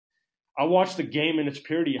I watched the game in its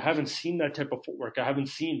purity. I haven't seen that type of footwork. I haven't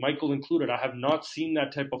seen, Michael included, I have not seen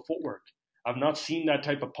that type of footwork. I've not seen that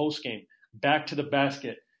type of post game. Back to the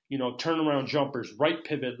basket, turnaround jumpers, right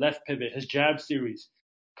pivot, left pivot, his jab series,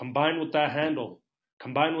 combined with that handle,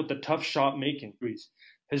 combined with the tough shot making,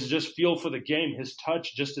 his just feel for the game, his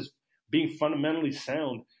touch just as being fundamentally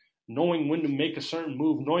sound, knowing when to make a certain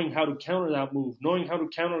move, knowing how to counter that move, knowing how to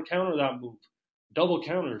counter that move, double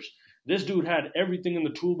counters. This dude had everything in the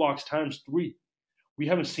toolbox times 3. We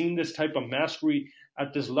haven't seen this type of mastery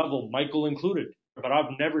at this level, Michael included. But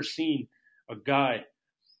I've never seen a guy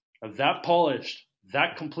that polished,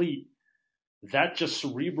 that complete, that just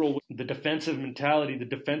cerebral, the defensive mentality, the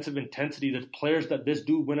defensive intensity, the players that this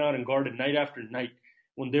dude went out and guarded night after night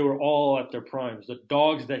when they were all at their primes, the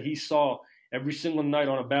dogs that he saw every single night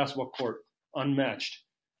on a basketball court, unmatched.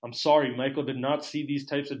 I'm sorry, Michael did not see these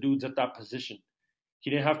types of dudes at that position. He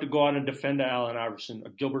didn't have to go out and defend a Allen Iverson, a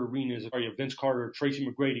Gilbert Arenas, a Vince Carter, Tracy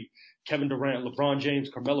McGrady, Kevin Durant, LeBron James,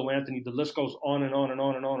 Carmelo Anthony. The list goes on and on and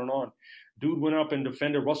on and on and on. Dude went up and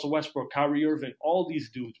defended Russell Westbrook, Kyrie Irving, all these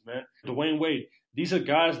dudes, man. Dwayne Wade. These are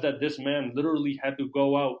guys that this man literally had to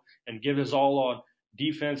go out and give his all on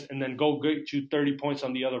defense and then go get you 30 points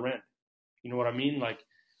on the other end. You know what I mean? Like,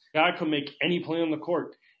 guy could make any play on the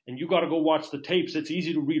court. And you got to go watch the tapes. It's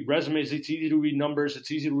easy to read resumes. It's easy to read numbers. It's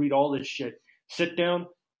easy to read all this shit. Sit down,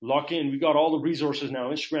 lock in. We got all the resources now.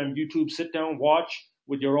 Instagram, YouTube, sit down, watch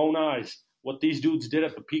with your own eyes what these dudes did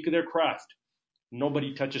at the peak of their craft.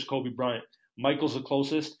 Nobody touches Kobe Bryant. Michael's the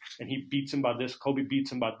closest, and he beats him by this. Kobe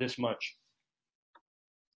beats him by this much.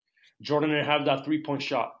 Jordan didn't have that three-point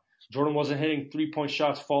shot. Jordan wasn't hitting three-point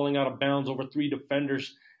shots falling out of bounds over 3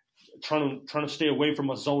 defenders, trying to stay away from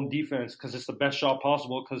a zone defense because it's the best shot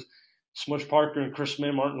possible because Smush Parker and Chris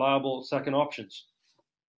Mihm aren't liable second options.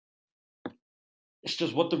 It's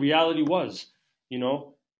just what the reality was,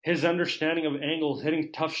 his understanding of angles,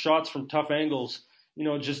 hitting tough shots from tough angles,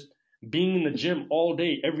 just being in the gym all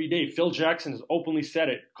day, every day. Phil Jackson has openly said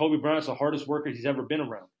it. Kobe Bryant's the hardest worker he's ever been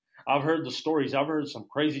around. I've heard the stories. I've heard some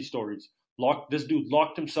crazy stories. This dude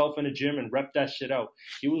locked himself in a gym and repped that shit out.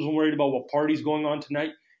 He wasn't worried about what party's going on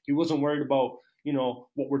tonight. He wasn't worried about,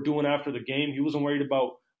 what we're doing after the game. He wasn't worried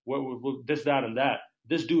about what this, that, and that.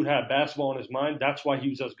 This dude had basketball in his mind. That's why he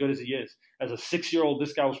was as good as he is. As a 6-year-old,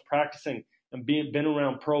 this guy was practicing and been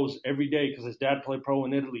around pros every day because his dad played pro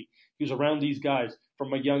in Italy. He was around these guys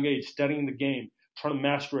from a young age, studying the game, trying to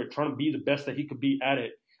master it, trying to be the best that he could be at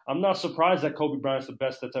it. I'm not surprised that Kobe Bryant's the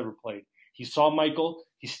best that's ever played. He saw Michael,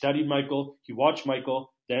 he studied Michael, he watched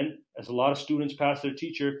Michael. Then, as a lot of students passed their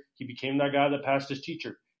teacher, he became that guy that passed his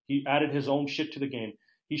teacher. He added his own shit to the game.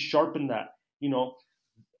 He sharpened that.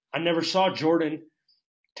 I never saw Jordan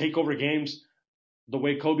take over games the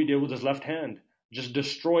way Kobe did with his left hand. Just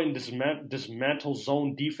destroy and dismantle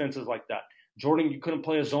zone defenses like that. Jordan, you couldn't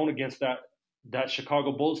play a zone against that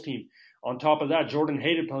Chicago Bulls team. On top of that, Jordan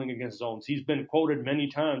hated playing against zones. He's been quoted many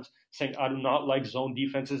times saying, I do not like zone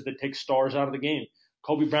defenses that take stars out of the game.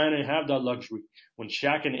 Kobe Bryant didn't have that luxury. When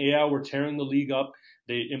Shaq and AI were tearing the league up,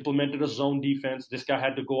 they implemented a zone defense. This guy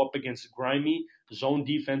had to go up against grimy zone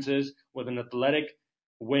defenses with an athletic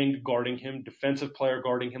wing guarding him, defensive player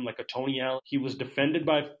guarding him like a Tony Allen. He was defended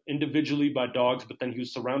individually by dogs, but then he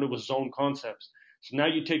was surrounded with zone concepts. So now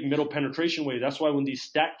you take middle penetration away. That's why when these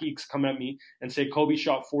stat geeks come at me and say Kobe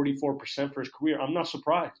shot 44% for his career, I'm not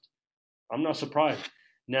surprised.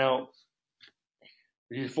 Now,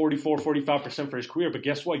 he did 45% for his career, but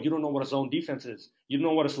guess what? You don't know what a zone defense is. You don't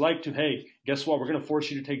know what it's like to, hey, guess what? We're going to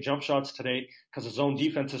force you to take jump shots today because the zone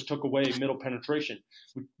defenses took away middle penetration.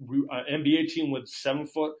 NBA team with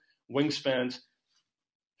 7-foot wingspans,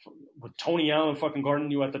 with Tony Allen fucking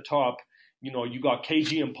guarding you at the top. You got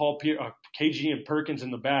KG and Perkins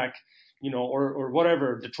in the back, or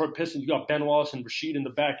whatever. Detroit Pistons, you got Ben Wallace and Rasheed in the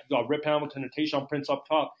back. You got Rip Hamilton and Tayshaun Prince up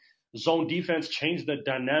top. Zone defense changed the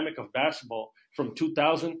dynamic of basketball from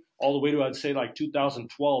 2000 all the way to, I'd say, like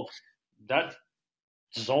 2012. That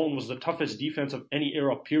zone was the toughest defense of any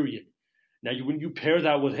era, period. Now, when you pair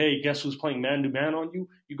that with, hey, guess who's playing man-to-man on you?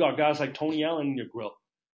 You got guys like Tony Allen in your grill.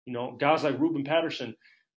 Guys like Ruben Patterson.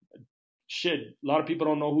 Shit, a lot of people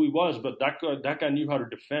don't know who he was, but that guy knew how to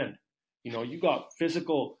defend. You got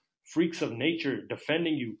physical freaks of nature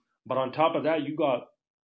defending you, but on top of that,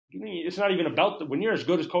 it's not even about when you're as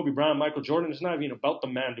good as Kobe Bryant, Michael Jordan, it's not even about the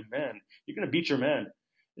man-to-man. You're going to beat your man.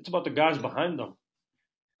 It's about the guys behind them.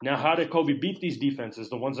 Now, how did Kobe beat these defenses,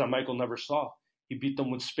 the ones that Michael never saw? He beat them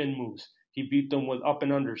with spin moves. He beat them with up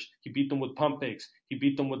and unders. He beat them with pump fakes. He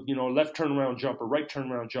beat them with, left turnaround jumper, right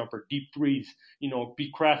turnaround jumper, deep threes,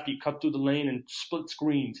 be crafty, cut through the lane and split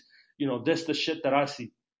screens. This the shit that I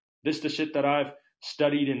see. This the shit that I've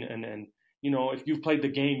studied and if you've played the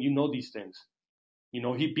game, you know these things.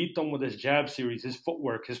 He beat them with his jab series, his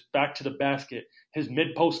footwork, his back to the basket, his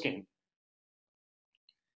mid-post game.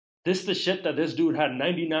 This is the shit that this dude had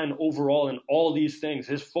 99 overall in all these things.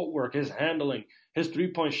 His footwork, his handling, his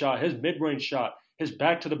three-point shot, his mid-range shot, his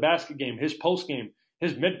back to the basket game, his post game,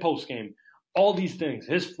 his mid-post game, all these things,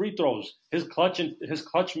 his free throws, his clutch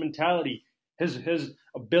mentality, his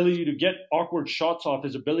ability to get awkward shots off,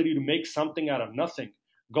 his ability to make something out of nothing.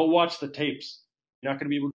 Go watch the tapes. You're not going to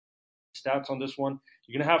be able to get stats on this one.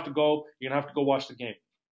 You're going to have to go watch the game.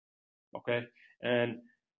 Okay? And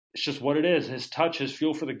it's just what it is. His touch, his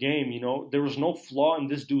feel for the game, there was no flaw in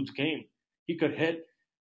this dude's game. He could hit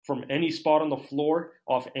from any spot on the floor,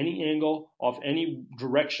 off any angle, off any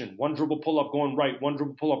direction. One dribble pull-up going right, one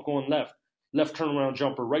dribble pull-up going left turnaround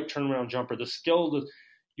jumper, right turnaround jumper. The skill,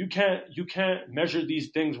 you can't measure these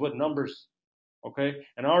things with numbers, okay?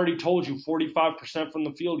 And I already told you 45% from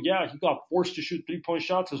the field. Yeah, he got forced to shoot three-point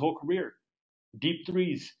shots his whole career. Deep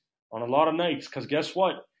threes on a lot of nights, because guess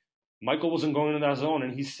what? Michael wasn't going in that zone,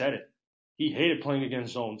 and he said it. He hated playing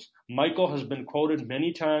against zones. Michael has been quoted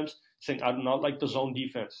many times saying, I do not like the zone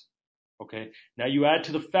defense. Okay? Now you add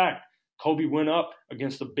to the fact Kobe went up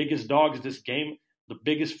against the biggest dogs this game, the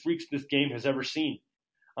biggest freaks this game has ever seen.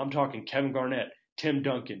 I'm talking Kevin Garnett, Tim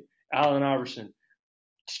Duncan, Allen Iverson,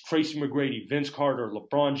 Tracy McGrady, Vince Carter,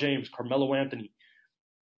 LeBron James, Carmelo Anthony,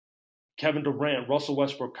 Kevin Durant, Russell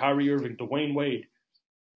Westbrook, Kyrie Irving, Dwayne Wade,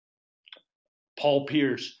 Paul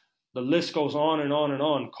Pierce. The list goes on and on and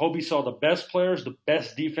on. Kobe saw the best players, the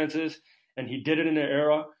best defenses, and he did it in an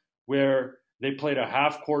era where they played a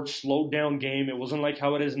half-court, slowed-down game. It wasn't like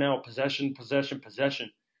how it is now, possession, possession, possession.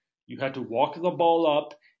 You had to walk the ball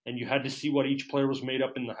up, and you had to see what each player was made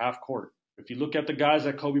up in the half-court. If you look at the guys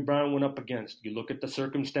that Kobe Bryant went up against, you look at the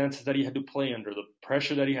circumstances that he had to play under, the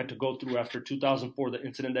pressure that he had to go through after 2004, the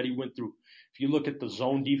incident that he went through. If you look at the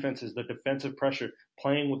zone defenses, the defensive pressure,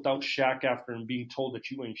 playing without Shaq after and being told that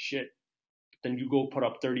you ain't shit, then you go put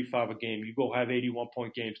up 35 a game. You go have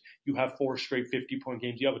 81-point games. You have 4 straight 50-point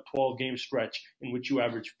games. You have a 12-game stretch in which you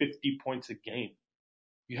average 50 points a game.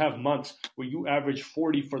 You have months where you average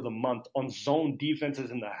 40 for the month on zone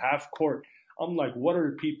defenses in the half court. I'm like, what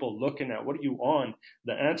are people looking at? What are you on?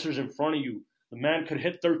 The answer's in front of you. The man could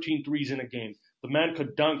hit 13 threes in a game. The man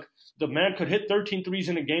could dunk. The man could hit 13 threes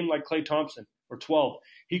in a game like Klay Thompson, or 12.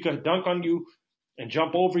 He could dunk on you and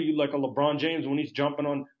jump over you like a LeBron James when he's dunking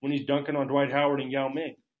on Dwight Howard and Yao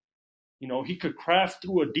Ming. He could craft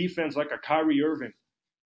through a defense like a Kyrie Irving.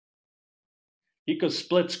 He could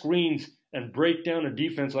split screens and break down a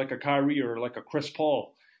defense like a Kyrie or like a Chris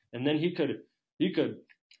Paul. And then he could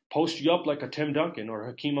post you up like a Tim Duncan or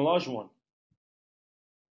Hakeem Olajuwon.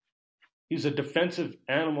 He's a defensive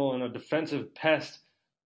animal and a defensive pest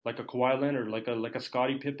like a Kawhi Leonard, like a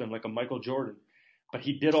Scottie Pippen, like a Michael Jordan. But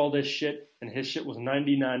he did all this shit, and his shit was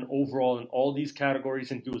 99 overall in all these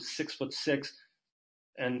categories, and he was 6'6"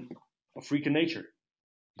 and a freak of nature.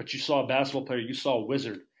 But you saw a basketball player, you saw a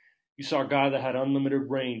wizard. You saw a guy that had unlimited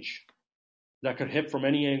range, that could hit from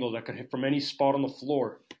any angle, that could hit from any spot on the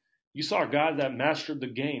floor. You saw a guy that mastered the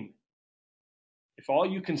game. If all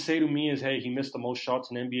you can say to me is, hey, he missed the most shots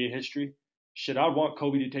in NBA history, shit, I'd want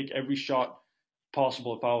Kobe to take every shot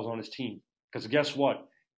possible if I was on his team. Because guess what?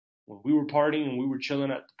 When we were partying and we were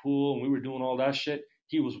chilling at the pool and we were doing all that shit,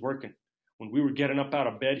 he was working. When we were getting up out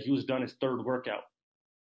of bed, he was done his third workout.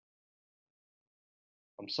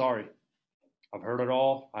 I'm sorry. I've heard it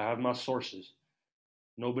all. I have my sources.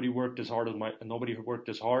 Nobody worked as hard.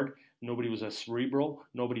 Nobody was as cerebral.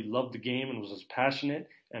 Nobody loved the game and was as passionate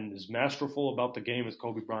and as masterful about the game as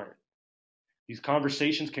Kobe Bryant. These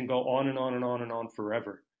conversations can go on and on and on and on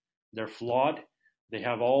forever. They're flawed. They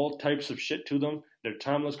have all types of shit to them. They're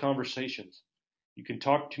timeless conversations. You can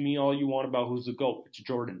talk to me all you want about who's the GOAT. It's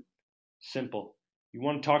Jordan. Simple. You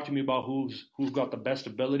want to talk to me about who's got the best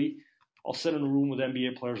ability? I'll sit in a room with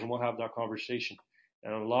NBA players and we'll have that conversation.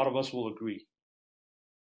 And a lot of us will agree.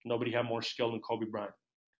 Nobody had more skill than Kobe Bryant.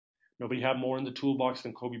 Nobody had more in the toolbox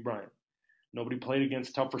than Kobe Bryant. Nobody played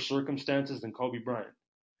against tougher circumstances than Kobe Bryant.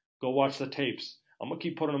 Go watch the tapes. I'm going to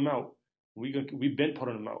keep putting them out. We've been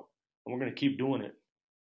putting them out. And we're going to keep doing it.